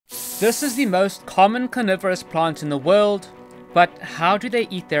This is the most common carnivorous plant in the world, but how do they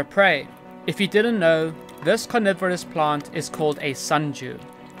eat their prey? If you didn't know, this carnivorous plant is called a sundew,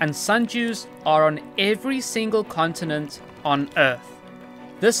 and sundews are on every single continent on Earth.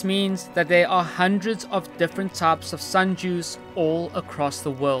 This means that there are hundreds of different types of sundews all across the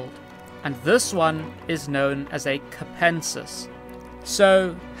world, and this one is known as a capensis.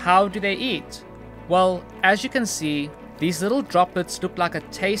 So how do they eat? Well, as you can see, these little droplets look like a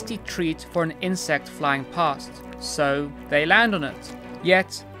tasty treat for an insect flying past, so they land on it.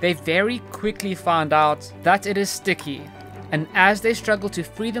 Yet, they very quickly find out that it is sticky, and as they struggle to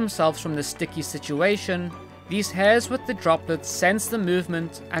free themselves from the sticky situation, these hairs with the droplets sense the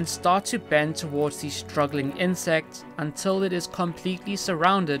movement and start to bend towards the struggling insect until it is completely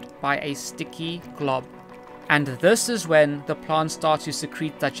surrounded by a sticky glob. And this is when the plant starts to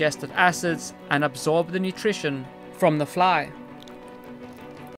secrete digestive acids and absorb the nutrition from the fly.